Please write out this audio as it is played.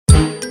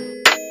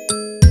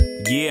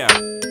Yeah.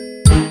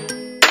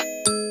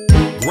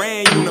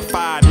 Grand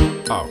unified.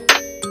 Oh,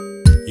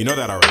 you know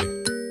that already.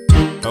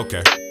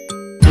 Okay.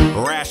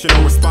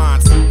 Rational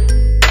response.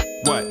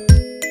 What?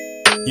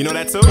 You know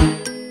that too?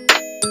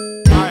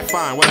 Alright,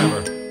 fine,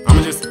 whatever.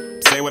 I'ma just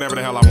say whatever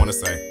the hell I wanna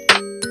say.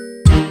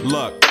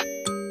 Look.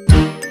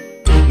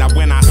 Now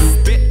when I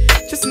spit,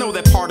 just know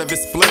that part of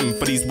it's phlegm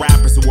for these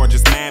rappers who are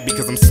just mad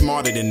because I'm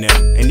smarter than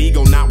them. And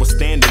ego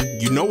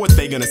notwithstanding, you know what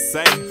they gonna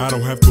say? I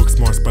don't have book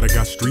smarts, but I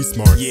got street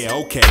smarts. Yeah,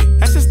 okay.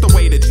 That's just the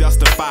way to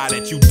justify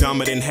that you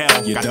dumber than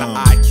hell. You're got dumb. the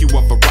IQ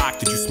of a rock,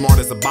 that you smart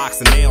as a box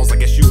of nails. I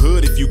guess you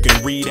hood if you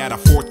can read at a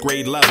 4th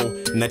grade level,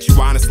 and that you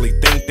honestly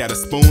think that a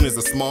spoon is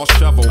a small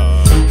shovel.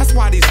 That's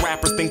why these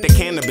rappers think that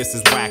cannabis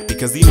is whack,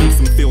 because he makes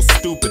them feel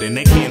stupid and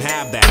they can't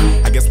have that.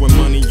 I guess with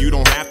money you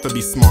don't have to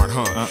be smart,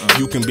 huh?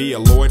 You can be a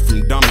Lloyd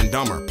from Dumb and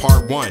Dumber,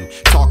 part 1.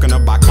 Talking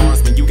about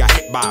cars when you got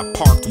hit by a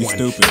parked one.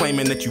 Stupid.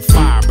 Claiming that you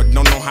fire but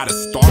don't know how to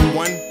start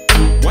one.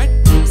 What?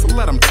 So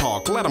let them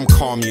talk, let them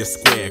call me a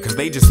square, cause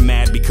they just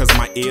mad because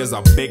my ears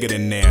are bigger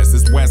than theirs.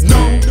 It's West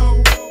Gang.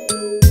 Don't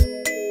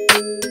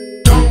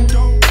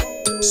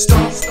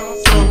stop.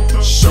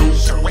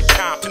 Rick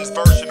Compton's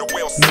version of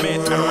Will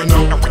Smith.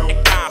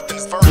 Rick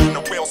Compton's version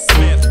of Will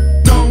Smith.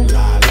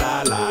 La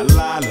la la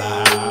la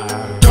la.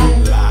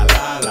 Don't la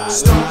la la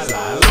stop.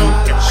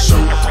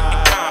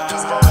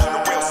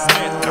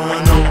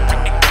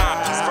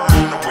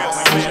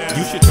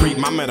 You should treat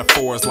my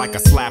metaphors like a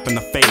slap in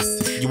the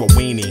face. You a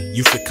weenie,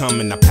 you should come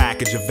in a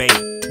package of 8.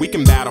 We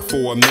can battle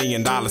for $1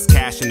 million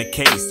cash in the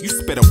case. You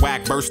spit a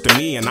whack verse to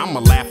me and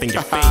I'ma laugh in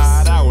your face.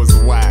 That was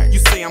whack. You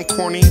say I'm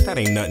corny? That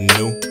ain't nothing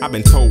new. I've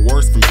been told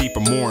worse from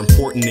people more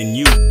important than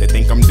you. They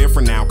think I'm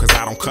different now cause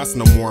I don't cuss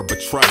no more,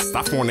 but trust,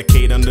 I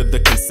fornicate under the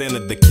consent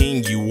of the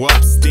king. You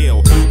up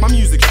still. My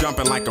music's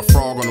jumping like a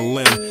frog on a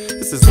limb.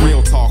 This is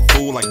real talk,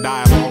 fool, like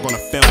dialogue on a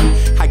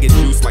film. I get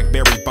juiced like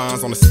Barry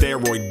Bonds on a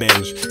steroid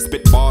binge.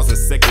 Spit bars and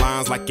sick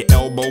lines like your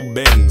elbow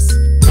bends.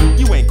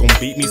 You ain't gon'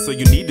 beat me, so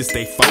you need to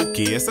stay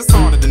focused. It's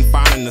harder than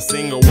finding a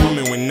single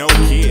woman with no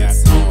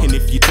kids. And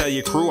if you tell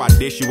your crew, I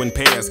dish you in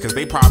pairs, cause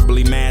they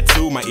probably mad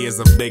too, my ears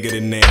are bigger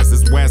than theirs.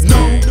 It's West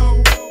Gang.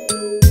 Don't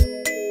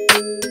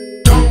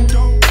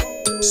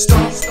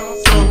stop.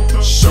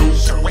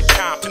 Rick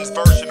Compton's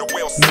version of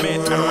Will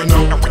Smith.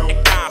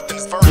 Rick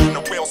Compton's version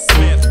of Will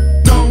Smith.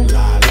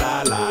 La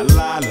la la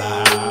la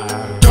la.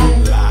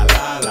 Don't la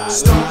la la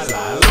stop.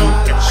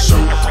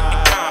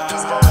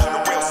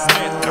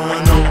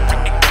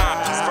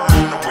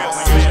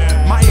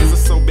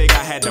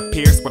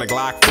 With a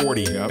Glock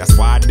 40. That's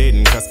why I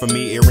didn't, cause for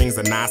me earrings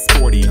are not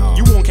sporty.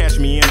 You won't catch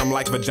me in them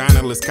like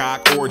vaginalist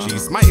cock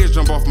orgies. My ears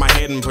jump off my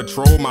head and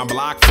patrol my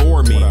block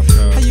for me.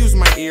 I use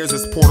my ears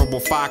as portable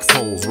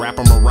foxholes, wrap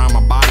them around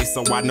my body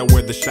so I know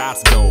where the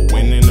shots go.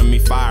 When enemy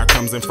fire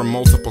comes in from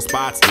multiple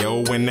spots,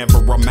 yo. Whenever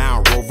I'm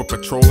out, Rover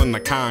patrolling the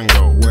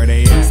Congo. Where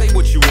they at? Say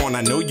what you want,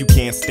 I know you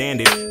can't stand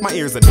it. My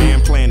ears are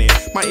damn planet.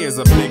 My ears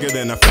are bigger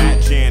than a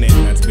fat Janet.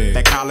 That's big.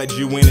 That college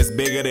you in is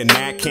bigger than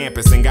that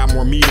campus, and got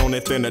more meat on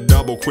it than a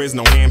double quiz,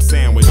 no ham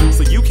sandwich.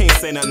 So you can't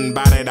say nothing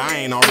about it I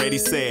ain't already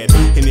said.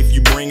 And if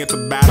you bring it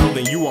to battle,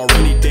 then you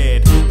already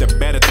dead. There are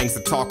better things to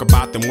talk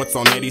about than what's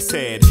on Eddie's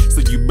head. So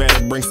you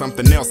better bring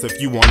something else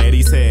if you want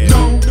Eddie's head.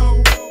 Don't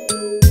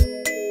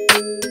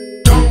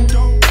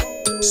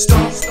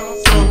stop.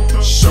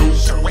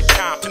 Rick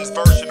Compton's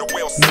version of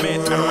Will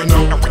Smith.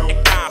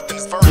 Rick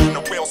Compton's version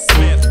of Will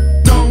Smith.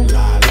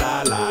 La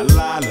la la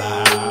la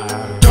la.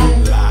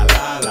 Don't la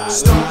la la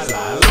stop.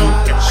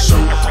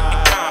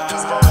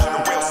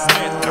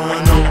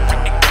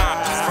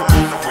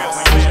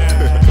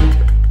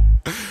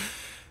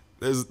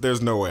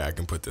 There's no way I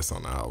can put this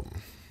on the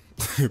album.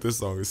 This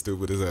song is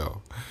stupid as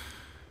hell.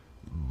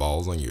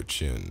 Balls on your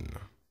chin.